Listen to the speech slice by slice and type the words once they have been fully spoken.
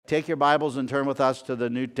take your Bibles and turn with us to the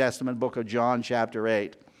New Testament book of John, chapter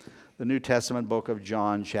 8. The New Testament book of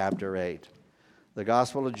John, chapter 8. The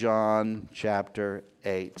Gospel of John, chapter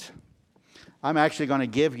 8. I'm actually going to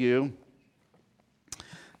give you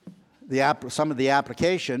some of the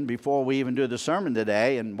application before we even do the sermon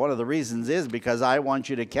today. And one of the reasons is because I want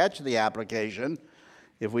you to catch the application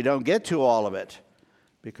if we don't get to all of it.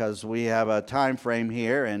 Because we have a time frame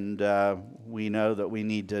here, and we know that we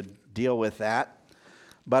need to deal with that.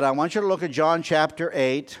 But I want you to look at John chapter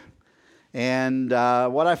 8. And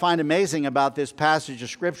what I find amazing about this passage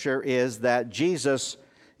of Scripture is that Jesus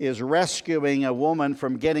is rescuing a woman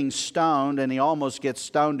from getting stoned, and he almost gets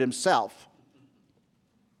stoned himself.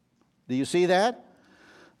 Do you see that?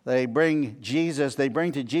 They bring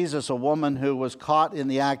to Jesus a woman who was caught in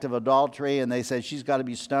the act of adultery, and they say she's got to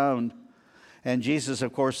be stoned. And Jesus,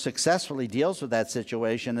 of course, successfully deals with that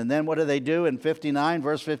situation. And then what do they do in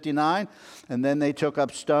verse 59? And then they took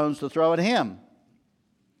up stones to throw at him.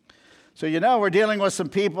 So, we're dealing with some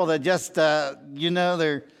people that just,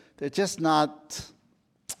 they're just not,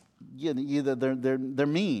 they're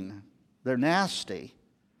mean. They're nasty.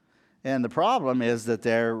 And the problem is that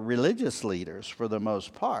they're religious leaders for the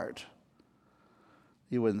most part.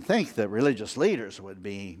 You wouldn't think that religious leaders would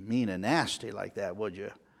be mean and nasty like that, would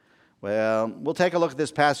you? Well, we'll take a look at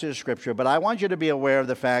this passage of Scripture, but I want you to be aware of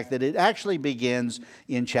the fact that it actually begins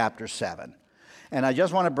in chapter 7. And I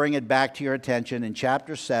just want to bring it back to your attention. In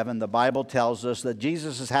chapter 7, the Bible tells us that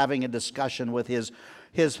Jesus is having a discussion with his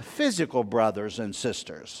physical brothers and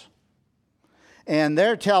sisters. And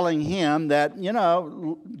they're telling him that,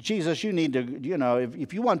 Jesus, you need to,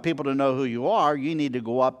 if you want people to know who you are, you need to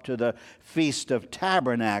go up to the Feast of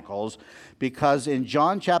Tabernacles. Because in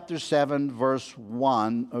John chapter 7, verse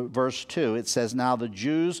 2, it says, "Now the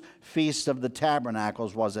Jews' Feast of the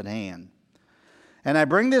Tabernacles was at hand." And I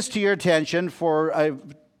bring this to your attention for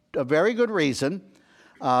a very good reason,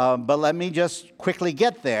 but let me just quickly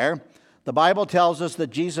get there. The Bible tells us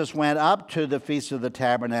that Jesus went up to the Feast of the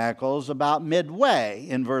Tabernacles about midway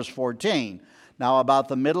in verse 14. Now, about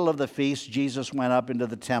the middle of the feast, Jesus went up into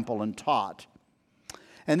the temple and taught.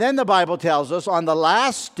 And then the Bible tells us on the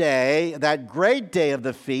last day, that great day of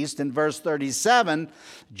the feast, in verse 37,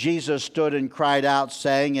 Jesus stood and cried out,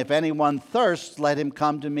 saying, "If anyone thirsts, let him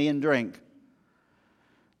come to me and drink."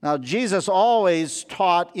 Now, Jesus always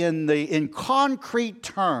taught in concrete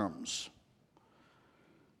terms.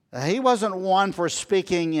 He wasn't one for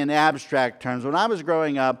speaking in abstract terms. When I was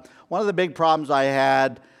growing up, one of the big problems I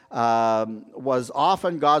had was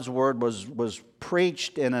often God's word was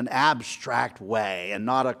preached in an abstract way and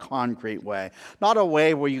not a concrete way. Not a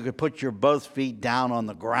way where you could put your both feet down on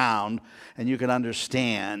the ground and you could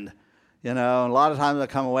understand. A lot of times I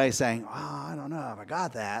come away saying, I don't know if I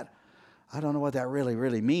got that. I don't know what that really,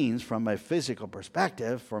 really means from a physical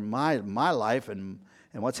perspective for my life and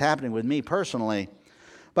what's happening with me personally.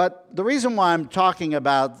 But the reason why I'm talking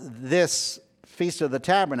about this Feast of the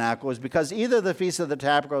Tabernacle is because either the Feast of the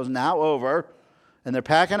Tabernacle is now over and they're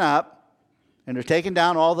packing up and they're taking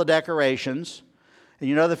down all the decorations.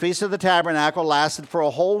 And the Feast of the Tabernacle lasted for a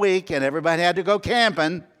whole week and everybody had to go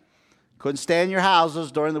camping. Couldn't stay in your houses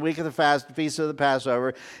during the week of the Feast of the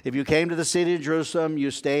Passover. If you came to the city of Jerusalem, you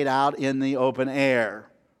stayed out in the open air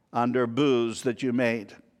under booths that you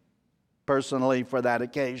made personally for that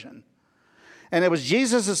occasion. And it was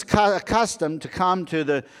Jesus' custom to come to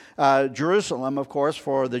the Jerusalem, of course,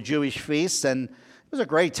 for the Jewish feasts, and it was a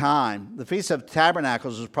great time. The Feast of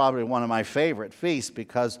Tabernacles is probably one of my favorite feasts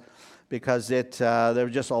because there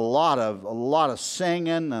was just a lot of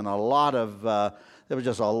singing and there was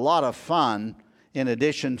just a lot of fun in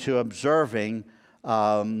addition to observing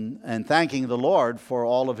and thanking the Lord for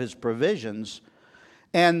all of His provisions.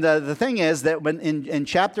 And the thing is that when in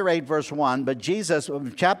chapter 8, verse 1, but Jesus,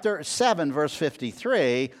 chapter 7, verse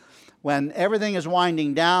 53, when everything is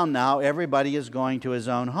winding down now, everybody is going to his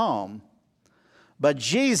own home. But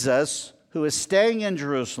Jesus, who is staying in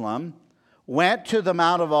Jerusalem, went to the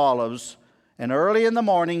Mount of Olives, and early in the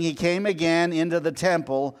morning he came again into the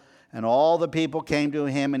temple, and all the people came to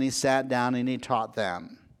him, and he sat down and he taught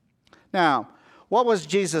them. Now, what was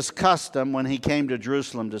Jesus' custom when he came to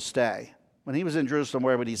Jerusalem to stay? When he was in Jerusalem,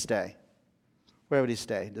 where would he stay? Where would he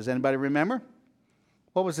stay? Does anybody remember?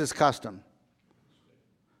 What was his custom?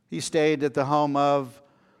 He stayed at the home of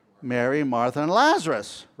Mary, Martha, and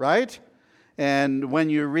Lazarus, right? And when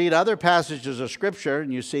you read other passages of Scripture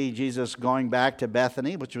and you see Jesus going back to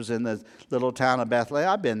Bethany, which was in the little town of Bethlehem,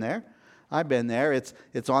 I've been there.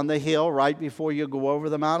 It's on the hill right before you go over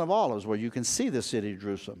the Mount of Olives where you can see the city of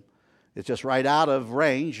Jerusalem. It's just right out of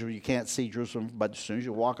range. You can't see Jerusalem, but as soon as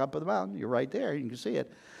you walk up the mountain, you're right there. You can see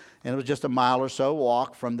it. And it was just a mile or so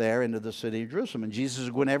walk from there into the city of Jerusalem. And Jesus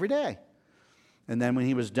would go in every day. And then when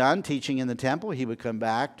he was done teaching in the temple, he would come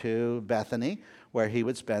back to Bethany, where he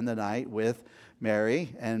would spend the night with Mary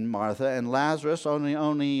and Martha and Lazarus.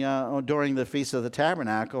 Only during the Feast of the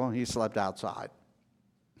Tabernacle, he slept outside.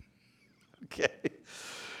 Okay.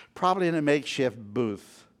 Probably in a makeshift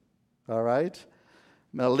booth. All right.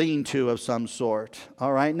 A lean-to of some sort.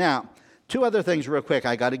 All right. Now, two other things real quick.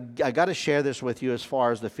 I got to share this with you as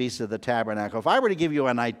far as the Feast of the Tabernacle. If I were to give you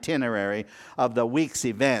an itinerary of the week's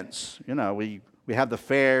events, we have the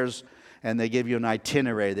fairs, and they give you an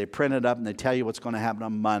itinerary. They print it up, and they tell you what's going to happen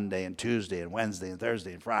on Monday and Tuesday and Wednesday and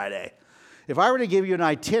Thursday and Friday. If I were to give you an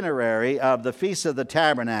itinerary of the Feast of the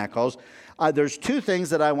Tabernacles, there's two things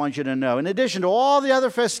that I want you to know. In addition to all the other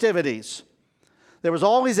festivities, there was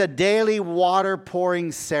always a daily water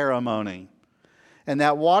pouring ceremony. And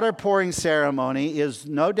that water pouring ceremony is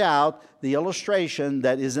no doubt the illustration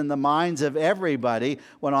that is in the minds of everybody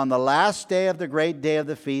when on the last day of the great day of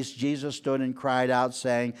the feast, Jesus stood and cried out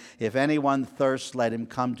saying, "If anyone thirsts, let him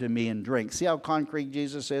come to me and drink." See how concrete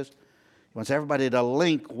Jesus is? He wants everybody to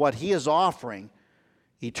link what he is offering.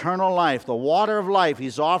 Eternal life, the water of life,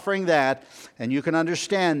 he's offering that. And you can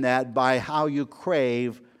understand that by how you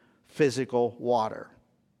crave physical water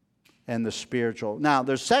and the spiritual. Now,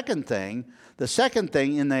 the second thing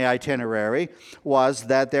in the itinerary was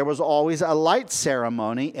that there was always a light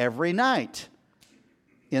ceremony every night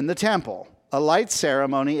in the temple. A light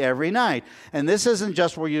ceremony every night. And this isn't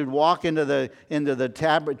just where you'd walk into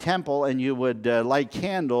the temple and you would light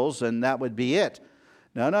candles and that would be it.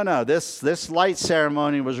 No. This light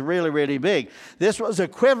ceremony was really, really big. This was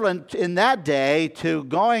equivalent in that day to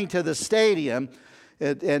going to the stadium.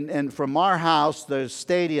 And from our house, the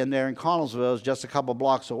stadium there in Connellsville is just a couple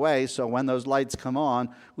blocks away. So when those lights come on,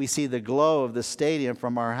 we see the glow of the stadium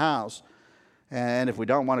from our house. And if we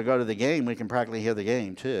don't want to go to the game, we can practically hear the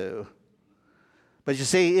game too. But you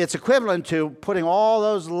see, it's equivalent to putting all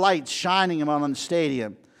those lights shining on the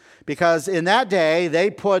stadium. Because in that day, they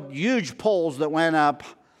put huge poles that went up,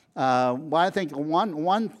 I think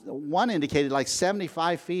one indicated like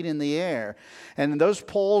 75 feet in the air. And those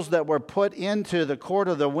poles that were put into the court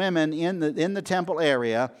of the women in the temple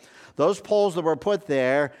area, those poles that were put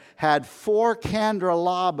there had 4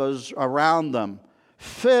 candelabras around them,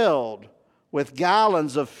 filled with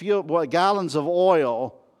gallons of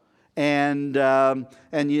oil. And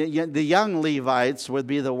the young Levites would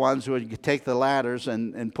be the ones who would take the ladders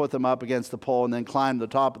and put them up against the pole and then climb the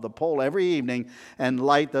top of the pole every evening and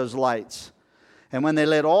light those lights. And when they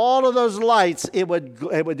lit all of those lights,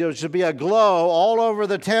 there should be a glow all over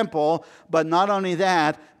the temple. But not only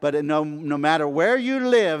that, but no matter where you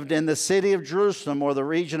lived in the city of Jerusalem or the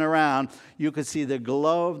region around, you could see the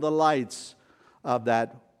glow of the lights of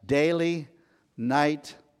that daily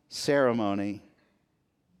night ceremony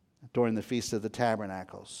during the Feast of the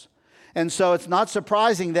Tabernacles. And so it's not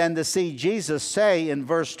surprising then to see Jesus say in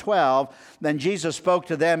verse 12, "Then Jesus spoke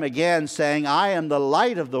to them again, saying, I am the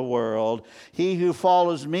light of the world. He who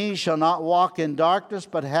follows me shall not walk in darkness,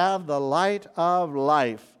 but have the light of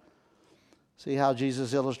life." See how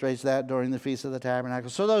Jesus illustrates that during the Feast of the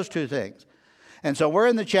Tabernacles? So those two things. And so we're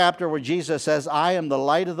in the chapter where Jesus says, "I am the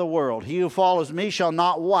light of the world. He who follows me shall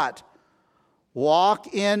not" what?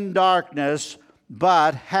 "Walk in darkness,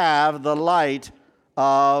 but have the light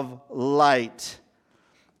of light."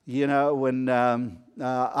 You know, when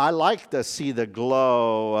I like to see the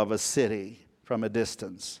glow of a city from a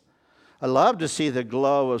distance. I love to see the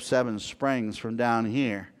glow of Seven Springs from down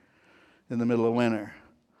here in the middle of winter.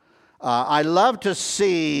 I love to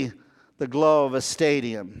see the glow of a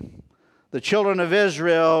stadium. The children of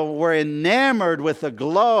Israel were enamored with the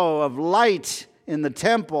glow of light in the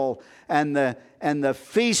temple and the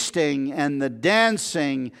feasting and the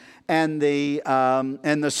dancing and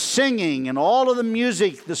the singing and all of the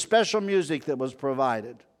music, the special music that was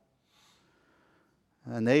provided.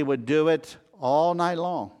 And they would do it all night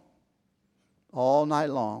long. All night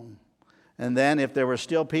long. And then if there were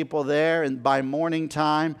still people there, and by morning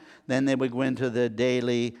time, then they would go into the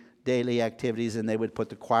daily activities, and they would put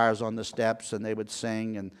the choirs on the steps, and they would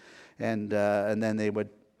sing, and then they would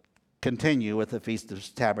continue with the Feast of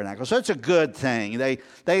Tabernacles. So it's a good thing.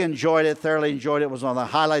 They enjoyed it, thoroughly enjoyed it. It was one of the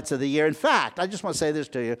highlights of the year. In fact, I just want to say this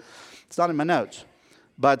to you. It's not in my notes.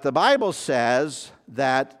 But the Bible says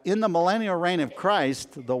that in the millennial reign of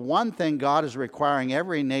Christ, the one thing God is requiring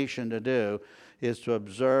every nation to do is to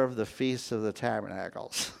observe the Feast of the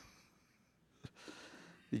Tabernacles.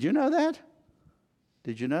 Did you know that?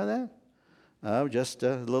 Did you know that? Oh, just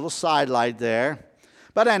a little sidelight there.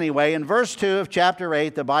 But anyway, in verse 2 of chapter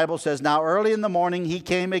 8, the Bible says, "Now early in the morning he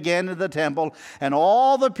came again to the temple, and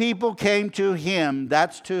all the people came to him."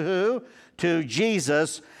 That's to who? To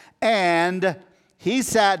Jesus. "And he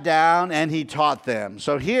sat down and he taught them."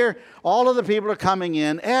 So here, all of the people are coming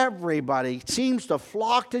in. Everybody seems to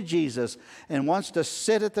flock to Jesus and wants to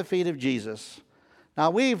sit at the feet of Jesus. Now,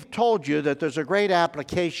 we've told you that there's a great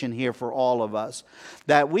application here for all of us,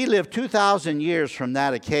 that we live 2,000 years from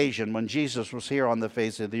that occasion when Jesus was here on the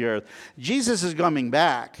face of the earth. Jesus is coming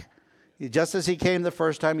back. Just as he came the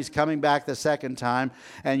first time, he's coming back the second time.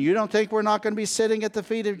 And you don't think we're not going to be sitting at the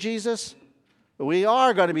feet of Jesus? We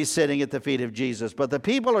are going to be sitting at the feet of Jesus. But the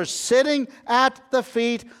people are sitting at the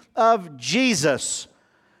feet of Jesus,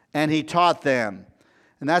 and he taught them.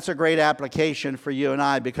 And that's a great application for you and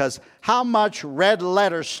I, because how much red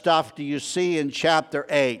letter stuff do you see in chapter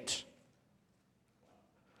 8?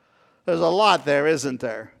 There's a lot there, isn't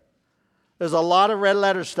there? There's a lot of red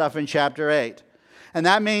letter stuff in chapter 8. And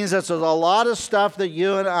that means that there's a lot of stuff that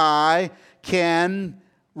you and I can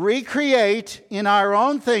recreate in our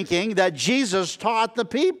own thinking that Jesus taught the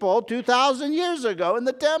people 2,000 years ago in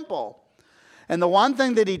the temple. And the one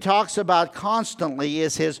thing that he talks about constantly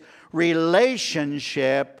is his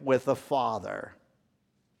relationship with the Father.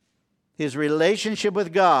 His relationship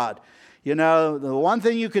with God. You know, the one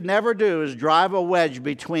thing you could never do is drive a wedge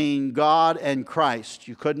between God and Christ.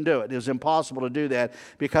 You couldn't do it. It was impossible to do that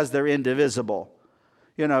because they're indivisible.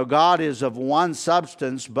 You know, God is of one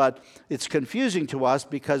substance, but it's confusing to us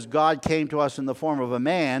because God came to us in the form of a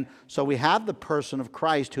man, so we have the person of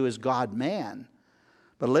Christ who is God-man.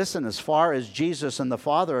 But listen, as far as Jesus and the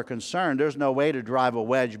Father are concerned, there's no way to drive a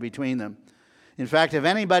wedge between them. In fact, if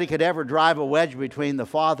anybody could ever drive a wedge between the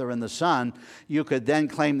Father and the Son, you could then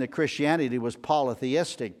claim that Christianity was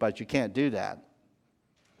polytheistic, but you can't do that.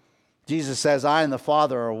 Jesus says, "I and the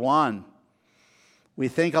Father are one." We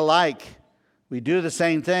think alike. We do the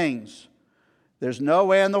same things. There's no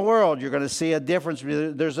way in the world you're going to see a difference.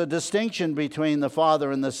 There's a distinction between the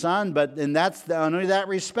Father and the Son, but in only that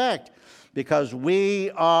respect. Because we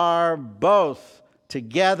are both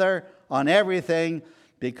together on everything,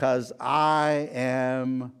 because I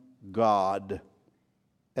am God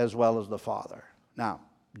as well as the Father. Now,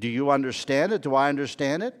 do you understand it? Do I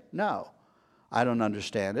understand it? No, I don't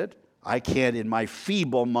understand it. I can't in my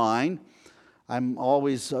feeble mind. I'm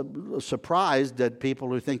always surprised at people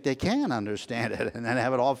who think they can understand it and then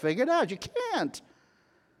have it all figured out. You can't.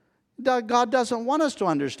 God doesn't want us to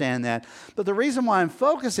understand that. But the reason why I'm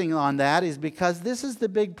focusing on that is because this is the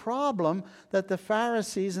big problem that the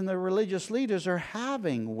Pharisees and the religious leaders are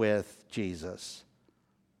having with Jesus.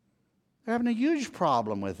 They're having a huge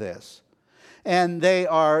problem with this. And they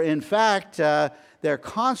are, in fact, they're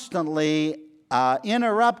constantly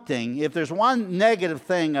interrupting. If there's one negative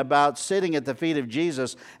thing about sitting at the feet of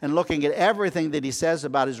Jesus and looking at everything that he says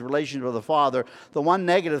about his relationship with the Father, the one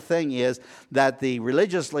negative thing is that the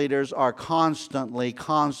religious leaders are constantly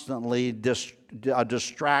a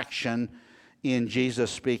distraction in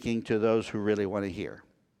Jesus speaking to those who really want to hear.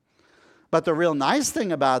 But the real nice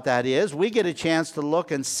thing about that is we get a chance to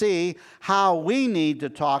look and see how we need to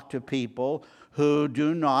talk to people who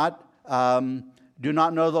do not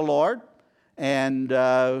know the Lord, and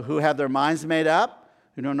who have their minds made up,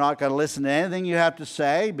 who are not going to listen to anything you have to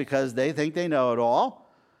say because they think they know it all.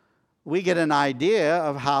 We get an idea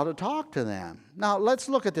of how to talk to them. Now, let's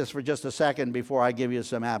look at this for just a second before I give you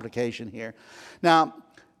some application here. Now,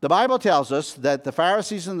 the Bible tells us that the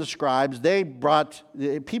Pharisees and the scribes,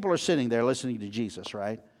 people are sitting there listening to Jesus,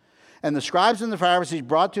 right? And the scribes and the Pharisees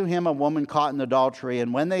brought to him a woman caught in adultery,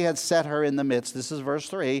 and when they had set her in the midst, this is verse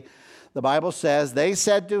 3, the Bible says, they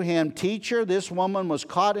said to him, "Teacher, this woman was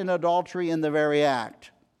caught in adultery in the very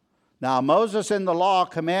act. Now Moses in the law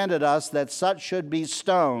commanded us that such should be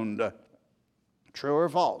stoned." True or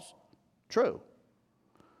false? True.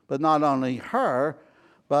 But not only her,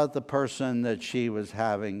 but the person that she was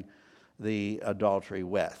having the adultery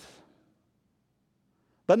with.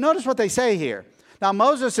 But notice what they say here. Now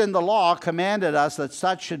Moses in the law commanded us that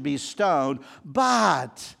such should be stoned,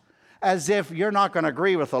 but as if you're not going to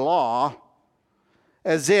agree with the law,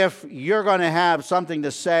 as if you're going to have something to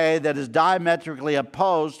say that is diametrically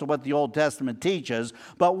opposed to what the Old Testament teaches.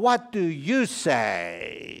 But what do you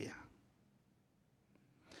say?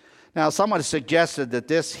 Now, someone suggested that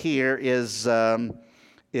this here is already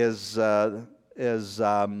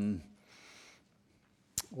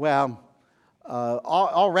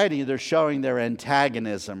they're showing their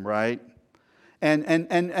antagonism, right?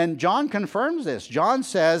 And John confirms this. John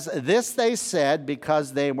says, this they said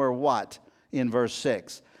because they were what? In verse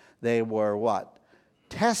 6. They were what?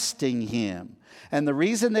 testing him. And the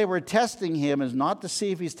reason they were testing him is not to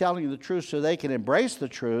see if he's telling the truth so they can embrace the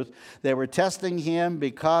truth. They were testing him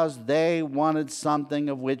because they wanted something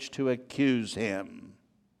of which to accuse him.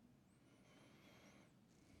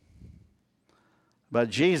 But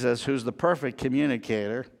Jesus, who's the perfect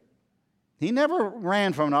communicator, he never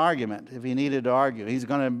ran from an argument if he needed to argue. He's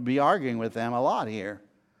going to be arguing with them a lot here.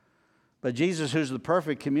 But Jesus, who's the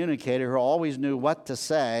perfect communicator, who always knew what to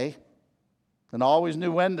say and always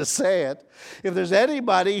knew when to say it. If there's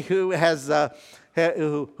anybody who has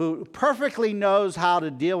who perfectly knows how to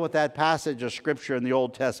deal with that passage of Scripture in the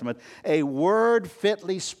Old Testament, a word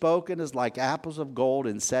fitly spoken is like apples of gold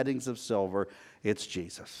in settings of silver. It's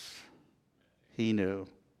Jesus. He knew.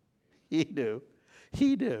 He knew.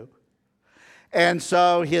 He knew. And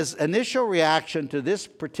so his initial reaction to this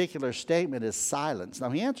particular statement is silence.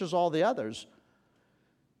 Now, he answers all the others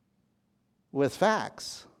with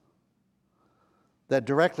facts that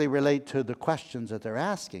directly relate to the questions that they're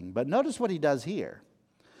asking. But notice what he does here.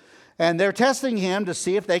 And they're testing him to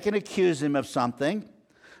see if they can accuse him of something.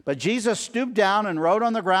 But Jesus stooped down and wrote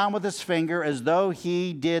on the ground with his finger as though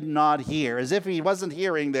he did not hear, as if he wasn't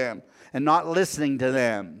hearing them and not listening to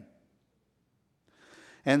them.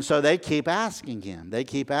 And so they keep asking him. They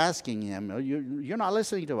keep asking him, you're not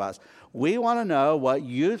listening to us. We want to know what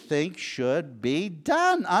you think should be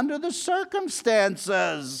done under the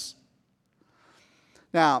circumstances.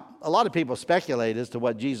 Now, a lot of people speculate as to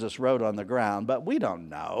what Jesus wrote on the ground, but we don't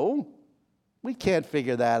know. We can't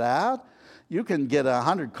figure that out. You can get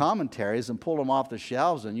 100 commentaries and pull them off the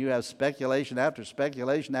shelves, and you have speculation after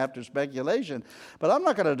speculation after speculation. But I'm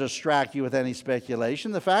not going to distract you with any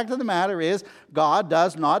speculation. The fact of the matter is, God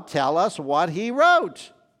does not tell us what he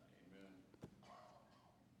wrote.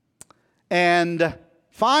 And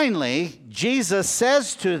finally, Jesus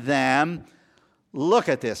says to them, look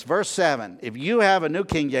at this, verse 7. If you have a New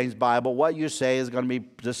King James Bible, what you say is going to be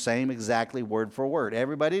the same exactly word for word.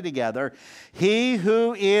 Everybody together. He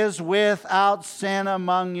who is without sin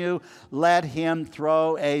among you, let him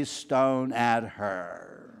throw a stone at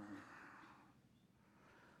her.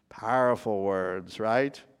 Powerful words,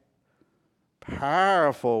 right?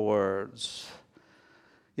 Powerful words.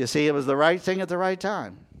 You see, it was the right thing at the right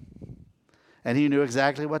time. And he knew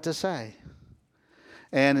exactly what to say.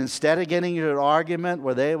 And instead of getting into an argument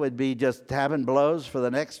where they would be just having blows for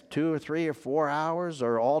the next 2 or 3 or 4 hours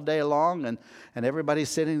or all day long, and everybody's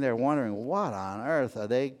sitting there wondering, what on earth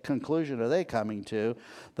conclusion are they coming to?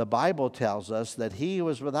 The Bible tells us that he who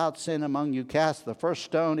was without sin among you cast the first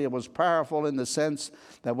stone. It was powerful in the sense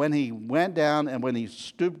that when he went down and when he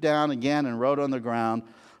stooped down again and wrote on the ground,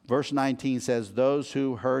 verse 19 says, those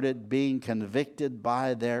who heard it being convicted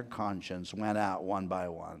by their conscience went out one by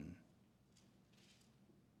one.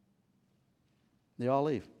 They all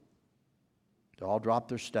leave. They all drop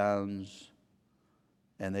their stones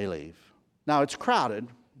and they leave. Now it's crowded.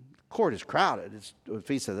 The court is crowded. It's the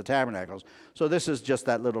Feast of the Tabernacles. So this is just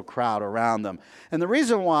that little crowd around them. And the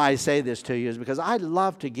reason why I say this to you is because I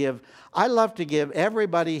love to give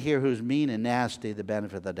everybody here who's mean and nasty the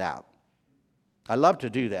benefit of the doubt. I love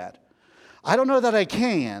to do that. I don't know that I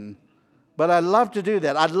can, but I love to do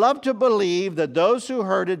that. I'd love to believe that those who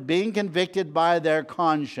heard it being convicted by their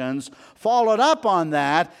conscience followed up on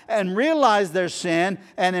that and realized their sin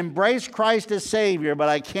and embraced Christ as Savior, but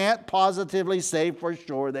I can't positively say for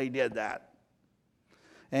sure they did that.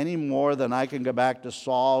 Any more than I can go back to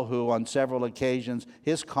Saul, who on several occasions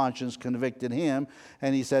his conscience convicted him,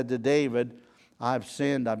 and he said to David, I've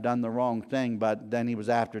sinned, I've done the wrong thing, but then he was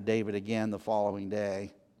after David again the following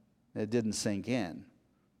day. It didn't sink in.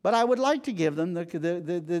 But I would like to give them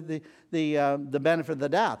the benefit of the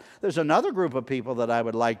doubt. There's another group of people that I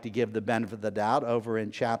would like to give the benefit of the doubt over in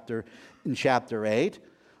chapter 8.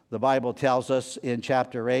 The Bible tells us in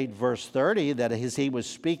chapter 8, verse 30, that as he was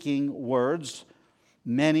speaking words,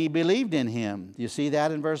 many believed in him. Do you see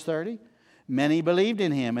that in verse 30? Many believed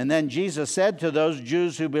in him. And then Jesus said to those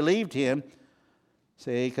Jews who believed him,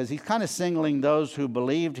 see, because he's kind of singling those who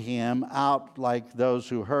believed him out like those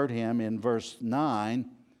who heard him in verse 9.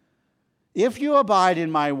 If you abide in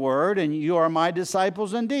my word, and you are my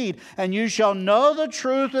disciples indeed, and you shall know the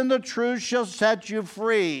truth, and the truth shall set you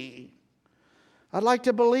free. I'd like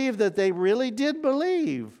to believe that they really did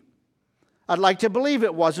believe. I'd like to believe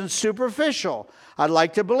it wasn't superficial. I'd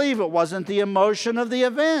like to believe it wasn't the emotion of the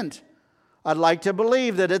event. I'd like to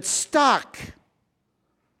believe that it stuck.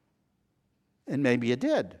 And maybe it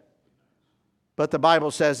did. But the Bible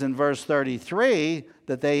says in verse 33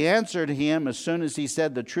 that they answered him as soon as he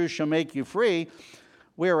said, the truth shall make you free.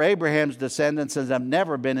 We are Abraham's descendants and have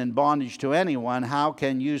never been in bondage to anyone. How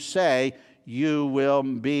can you say you will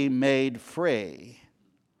be made free?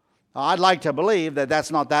 I'd like to believe that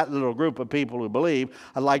that's not that little group of people who believe.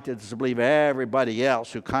 I'd like to believe everybody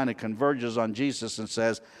else who kind of converges on Jesus and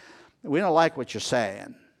says, we don't like what you're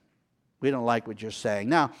saying. We don't like what you're saying.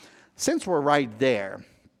 Now, since we're right there,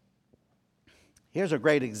 here's a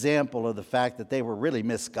great example of the fact that they were really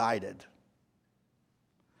misguided.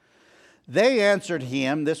 They answered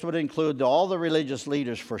him, this would include all the religious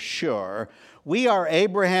leaders for sure, we are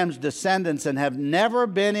Abraham's descendants and have never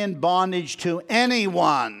been in bondage to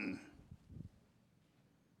anyone.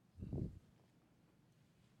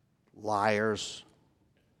 Liars.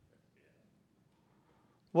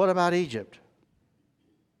 What about Egypt?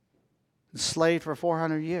 Enslaved for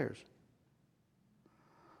 400 years.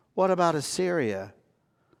 What about Assyria?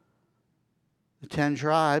 The 10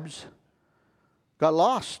 tribes got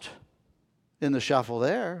lost in the shuffle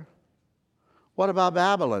there. What about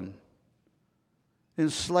Babylon?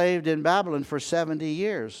 Enslaved in Babylon for 70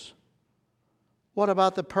 years. What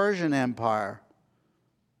about the Persian Empire?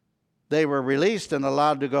 They were released and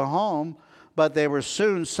allowed to go home, but they were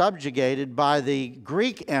soon subjugated by the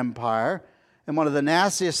Greek Empire. And one of the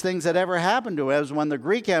nastiest things that ever happened to it was when the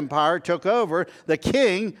Greek Empire took over, the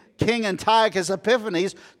King Antiochus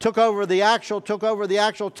Epiphanes, took over the actual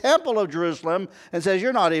temple of Jerusalem and says,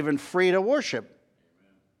 you're not even free to worship.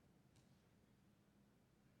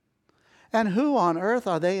 And who on earth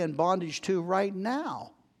are they in bondage to right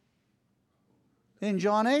now? In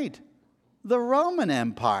John 8, the Roman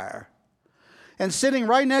Empire. And sitting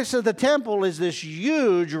right next to the temple is this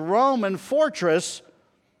huge Roman fortress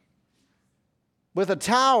with a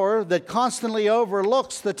tower that constantly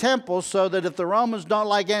overlooks the temple so that if the Romans don't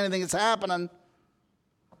like anything that's happening,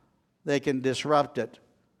 they can disrupt it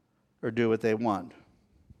or do what they want,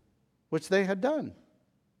 which they had done.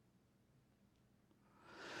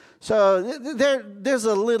 So there's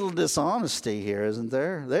a little dishonesty here, isn't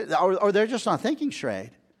there? Or they're just not thinking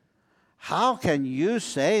straight. How can you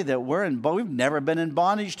say that we've never been in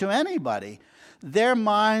bondage to anybody? Their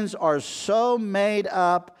minds are so made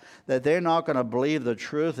up that they're not going to believe the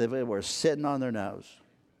truth if it were sitting on their nose.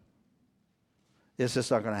 It's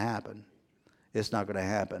just not going to happen. It's not going to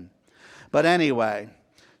happen. But anyway,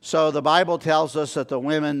 so the Bible tells us that the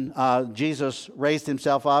women, Jesus raised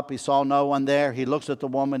himself up. He saw no one there. He looks at the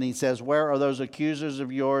woman. He says, where are those accusers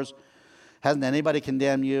of yours? Hasn't anybody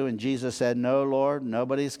condemned you? And Jesus said, no, Lord,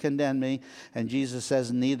 nobody's condemned me. And Jesus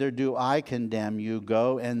says, neither do I condemn you.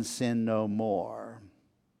 Go and sin no more.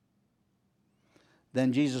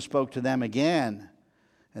 Then Jesus spoke to them again.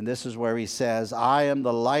 And this is where he says, I am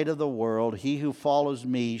the light of the world. He who follows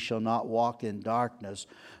me shall not walk in darkness,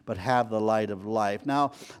 but have the light of life.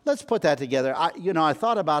 Now, let's put that together. I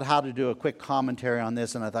thought about how to do a quick commentary on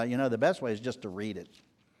this, and I thought, the best way is just to read it.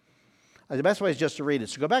 The best way is just to read it.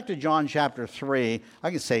 So go back to John chapter 3.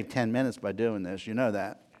 I can save 10 minutes by doing this. You know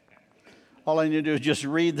that. All I need to do is just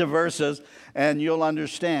read the verses, and you'll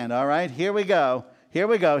understand. All right, here we go.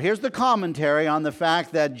 Here's the commentary on the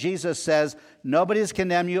fact that Jesus says, nobody's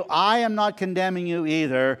condemned you. I am not condemning you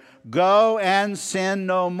either. Go and sin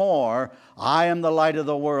no more. I am the light of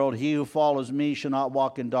the world. He who follows me shall not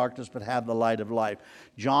walk in darkness, but have the light of life.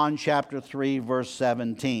 John chapter 3, verse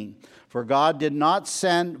 17. For God did not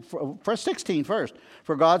send, verse 16 first.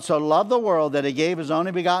 For God so loved the world that he gave his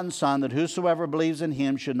only begotten Son, that whosoever believes in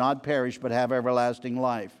him should not perish, but have everlasting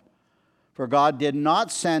life. For God did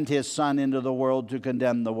not send his Son into the world to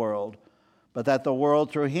condemn the world, but that the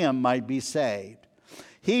world through him might be saved.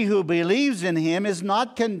 He who believes in him is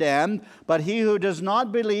not condemned, but he who does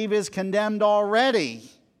not believe is condemned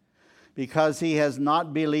already, because he has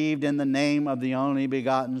not believed in the name of the only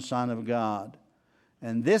begotten Son of God.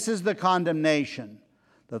 And this is the condemnation,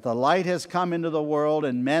 that the light has come into the world,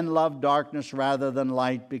 and men love darkness rather than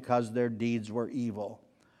light, because their deeds were evil.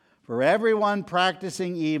 For everyone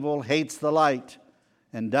practicing evil hates the light,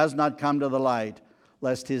 and does not come to the light,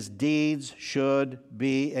 lest his deeds should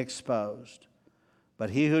be exposed. But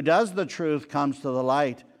he who does the truth comes to the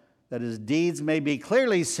light, that his deeds may be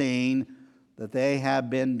clearly seen, that they have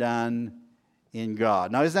been done in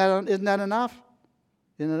God. Now, isn't that enough?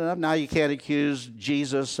 Isn't it enough? Now you can't accuse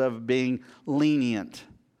Jesus of being lenient.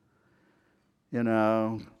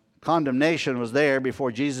 Condemnation was there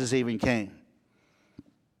before Jesus even came.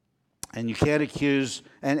 And you can't accuse,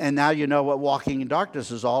 and now you know what walking in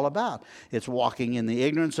darkness is all about. It's walking in the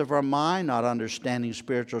ignorance of our mind, not understanding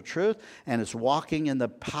spiritual truth, and it's walking in the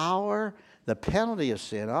power, the penalty of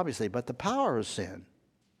sin, obviously, but the power of sin.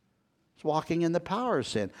 It's walking in the power of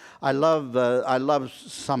sin. I love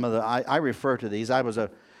some of the, I refer to these. I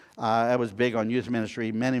was big on youth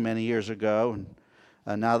ministry many, many years ago.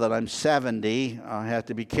 Now that I'm 70, I have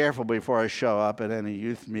to be careful before I show up at any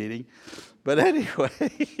youth meeting. But anyway,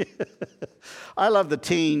 I love the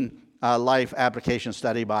Teen Life Application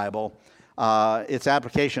Study Bible. Its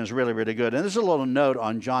application is really, really good. And there's a little note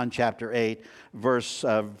on John chapter 8,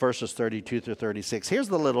 verses 32 through 36. Here's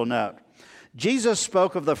the little note. Jesus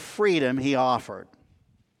spoke of the freedom he offered.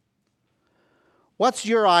 What's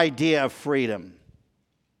your idea of freedom?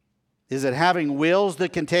 Is it having wheels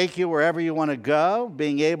that can take you wherever you want to go?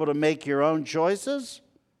 Being able to make your own choices?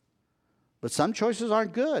 But some choices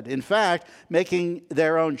aren't good. In fact, making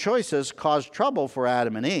their own choices caused trouble for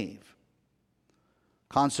Adam and Eve.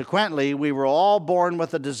 Consequently, we were all born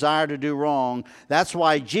with a desire to do wrong. That's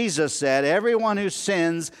why Jesus said, everyone who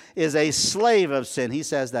sins is a slave of sin. He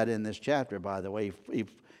says that in this chapter, by the way.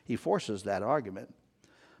 He forces that argument.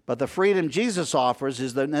 But the freedom Jesus offers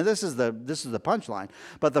is this is the punchline.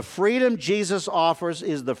 But the freedom Jesus offers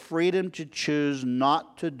is the freedom to choose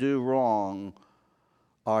not to do wrong.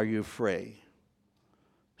 Are you free?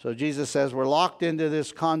 So Jesus says we're locked into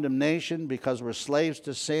this condemnation because we're slaves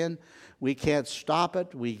to sin. We can't stop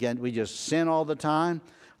it. We just sin all the time.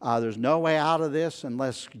 There's no way out of this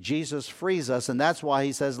unless Jesus frees us. And that's why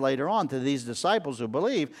he says later on to these disciples who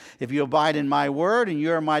believe, if you abide in my word and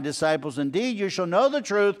you are my disciples indeed, you shall know the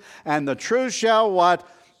truth, and the truth shall what?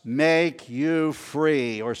 Make you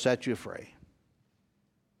free or set you free.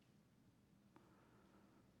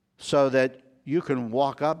 So that you can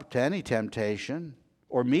walk up to any temptation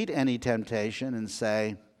or meet any temptation and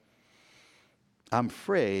say, I'm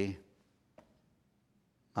free.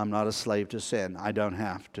 I'm not a slave to sin. I don't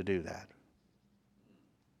have to do that.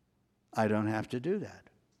 I don't have to do that.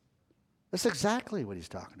 That's exactly what he's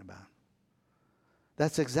talking about.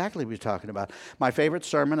 That's exactly what he's talking about. My favorite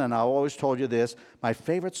sermon, and I've always told you this, my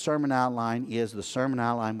favorite sermon outline is the sermon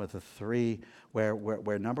outline with the three, where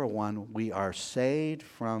number one, we are saved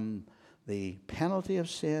from the penalty of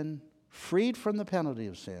sin, freed from the penalty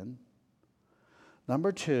of sin.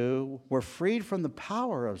 Number two, we're freed from the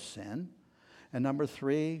power of sin. And number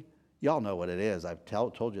three, y'all know what it is. I've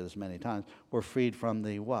told you this many times. We're freed from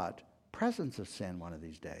the what? Presence of sin one of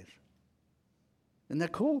these days. Isn't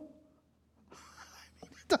that cool?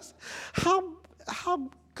 How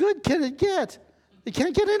good can it get? It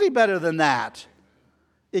can't get any better than that.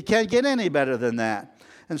 It can't get any better than that.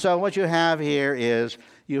 And so what you have here is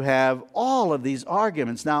you have all of these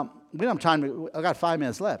arguments. Now, we don't have time. I've got 5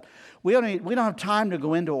 minutes left. We don't have time to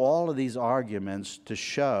go into all of these arguments to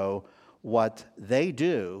show what they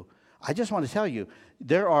do. I just want to tell you,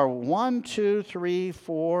 there are 1, 2, 3,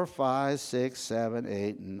 4, 5, 6, 7,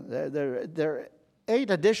 8, and there are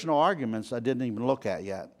 8 additional arguments I didn't even look at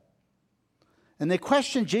yet. And they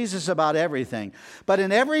question Jesus about everything. But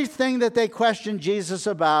in everything that they question Jesus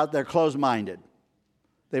about, they're closed-minded.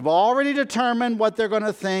 They've already determined what they're going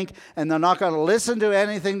to think, and they're not going to listen to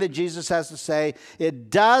anything that Jesus has to say.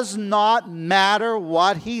 It does not matter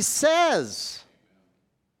what he says.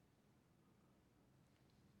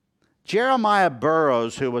 Jeremiah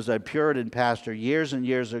Burroughs, who was a Puritan pastor years and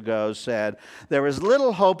years ago, said, there is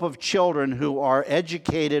little hope of children who are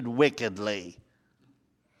educated wickedly.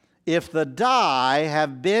 If the dye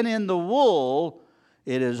have been in the wool,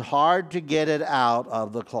 it is hard to get it out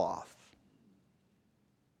of the cloth.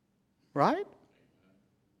 Right?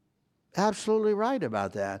 Absolutely right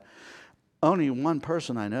about that. Only one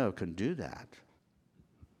person I know can do that.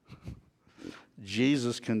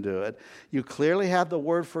 Jesus can do it. You clearly have the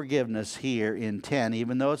word forgiveness here in 10,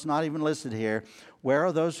 even though it's not even listed here. Where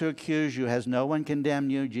are those who accuse you? Has no one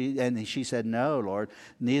condemned you? And she said, no, Lord,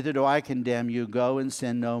 neither do I condemn you. Go and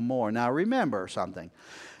sin no more. Now remember something.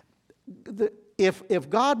 If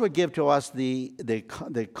God would give to us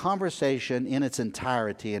the conversation in its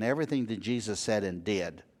entirety and everything that Jesus said and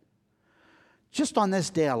did, just on this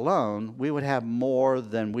day alone, we would have more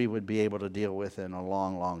than we would be able to deal with in a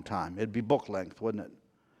long, long time. It'd be book length, wouldn't it?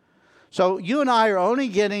 So you and I are only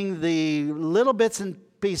getting the little bits and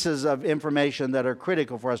pieces of information that are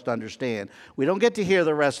critical for us to understand. We don't get to hear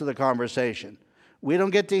the rest of the conversation. We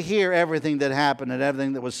don't get to hear everything that happened and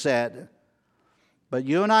everything that was said. But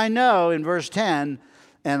you and I know in verse 10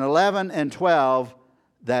 and 11 and 12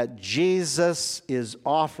 that Jesus is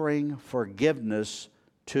offering forgiveness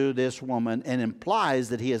to this woman and implies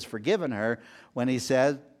that he has forgiven her when he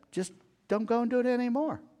says, just don't go and do it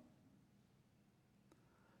anymore.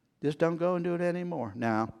 Just don't go and do it anymore.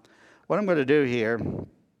 Now, what I'm going to do here,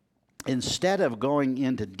 instead of going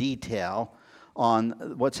into detail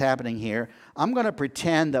on what's happening here, I'm going to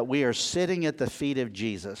pretend that we are sitting at the feet of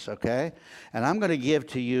Jesus, okay? And I'm going to give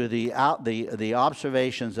to you the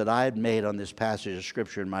observations that I had made on this passage of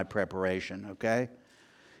Scripture in my preparation, okay?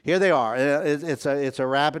 Here they are. It's a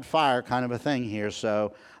rapid fire kind of a thing here,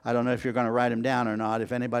 so I don't know if you're going to write them down or not.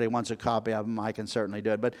 If anybody wants a copy of them, I can certainly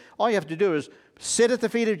do it. But all you have to do is sit at the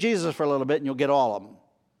feet of Jesus for a little bit and you'll get all of them.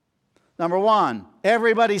 Number one,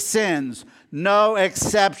 everybody sins, no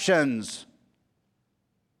exceptions.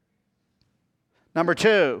 Number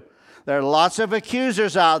two, there are lots of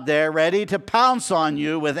accusers out there ready to pounce on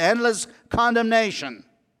you with endless condemnation.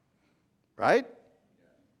 Right?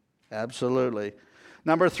 Absolutely.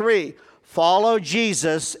 Number three, follow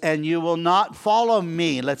Jesus and you will not follow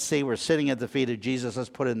me. Let's see, we're sitting at the feet of Jesus. Let's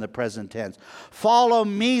put it in the present tense. Follow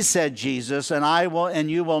me, said Jesus,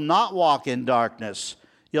 and you will not walk in darkness.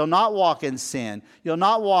 You'll not walk in sin. You'll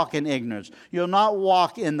not walk in ignorance. You'll not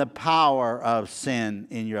walk in the power of sin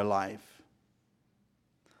in your life.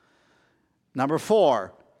 Number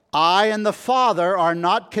four, I and the Father are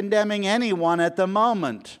not condemning anyone at the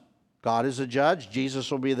moment. God is a judge. Jesus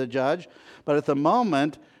will be the judge. But at the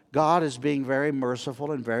moment, God is being very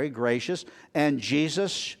merciful and very gracious. And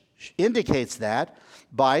Jesus indicates that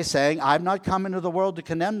by saying, I've not come into the world to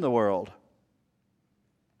condemn the world.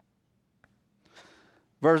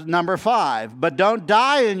 Verse number 5, but don't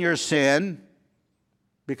die in your sin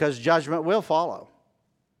because judgment will follow.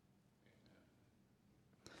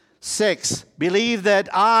 6, believe that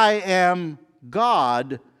I am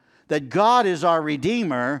God, that God is our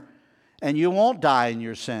Redeemer, and you won't die in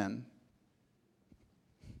your sin.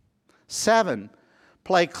 7,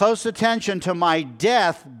 pay close attention to my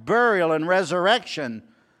death, burial, and resurrection.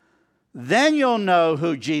 Then you'll know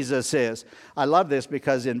who Jesus is. I love this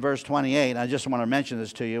because in verse 28, I just want to mention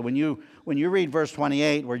this to you. When you read verse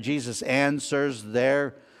 28 where Jesus answers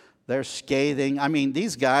their scathing, I mean,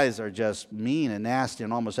 these guys are just mean and nasty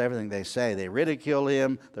in almost everything they say. They ridicule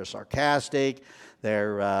him. They're sarcastic.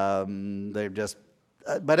 They're just...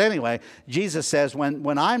 but anyway, Jesus says,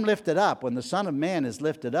 when I'm lifted up, when the Son of Man is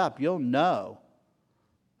lifted up, you'll know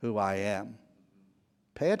who I am.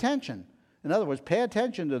 Pay attention. In other words, pay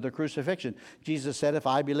attention to the crucifixion. Jesus said, if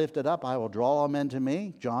I be lifted up, I will draw all men to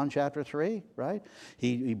me. John chapter 3, right?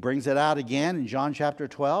 He brings it out again in John chapter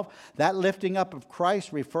 12. That lifting up of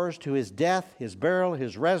Christ refers to his death, his burial,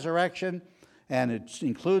 his resurrection, and it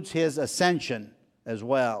includes his ascension as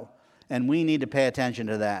well. And we need to pay attention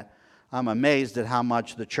to that. I'm amazed at how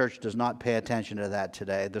much the church does not pay attention to that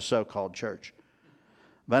today, the so-called church.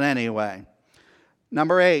 But anyway,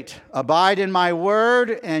 number 8, abide in my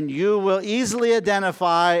word, and you will easily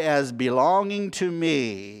identify as belonging to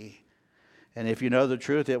me. And if you know the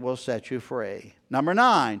truth, it will set you free. Number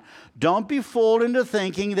 9, don't be fooled into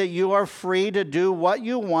thinking that you are free to do what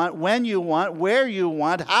you want, when you want, where you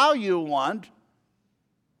want, how you want,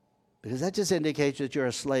 because that just indicates that you're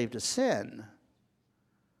a slave to sin.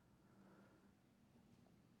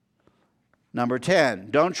 Number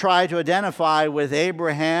 10, don't try to identify with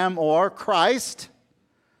Abraham or Christ,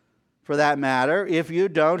 for that matter, if you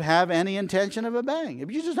don't have any intention of obeying.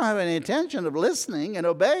 If you just don't have any intention of listening and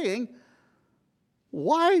obeying,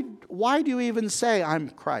 why do you even say, I'm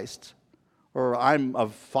Christ, or I'm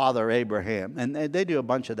of Father Abraham? And they do a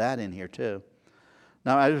bunch of that in here too.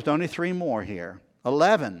 Now, there's only 3 more here.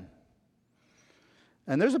 11.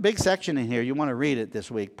 And there's a big section in here. You want to read it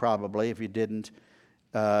this week, probably, if you didn't.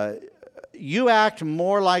 You act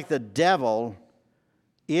more like the devil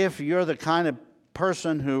if you're the kind of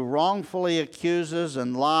person who wrongfully accuses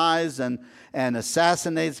and lies and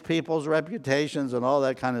assassinates people's reputations and all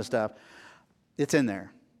that kind of stuff. It's in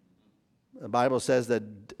there. The Bible says that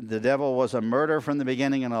the devil was a murderer from the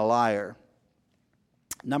beginning and a liar.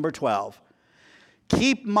 Number 12.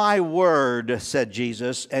 Keep my word, said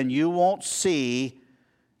Jesus, and you won't see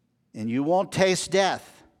and you won't taste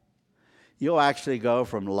death. You'll actually go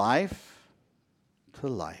from life to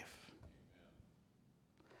life.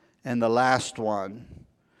 And the last one,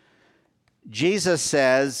 Jesus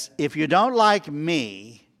says, if you don't like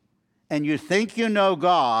me and you think you know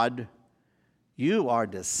God, you are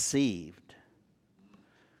deceived.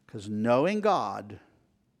 Because knowing God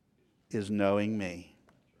is knowing me.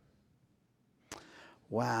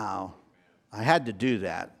 Wow. I had to do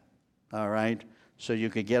that, all right, so you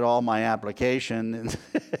could get all my application.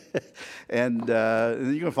 And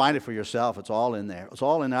you can find it for yourself. It's all in there. It's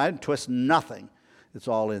all in there. I didn't twist nothing. It's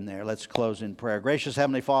all in there. Let's close in prayer. Gracious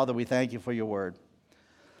Heavenly Father, we thank you for your word.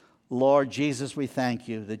 Lord Jesus, we thank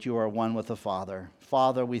you that you are one with the Father.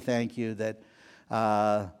 Father, we thank you that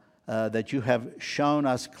you have shown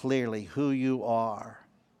us clearly who you are.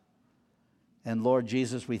 And Lord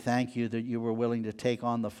Jesus, we thank you that you were willing to take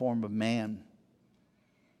on the form of man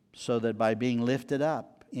so that by being lifted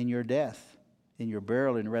up in your death, in your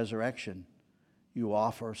burial and resurrection, you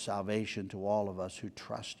offer salvation to all of us who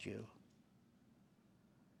trust you.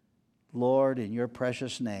 Lord, in your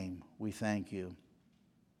precious name, we thank you.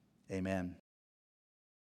 Amen.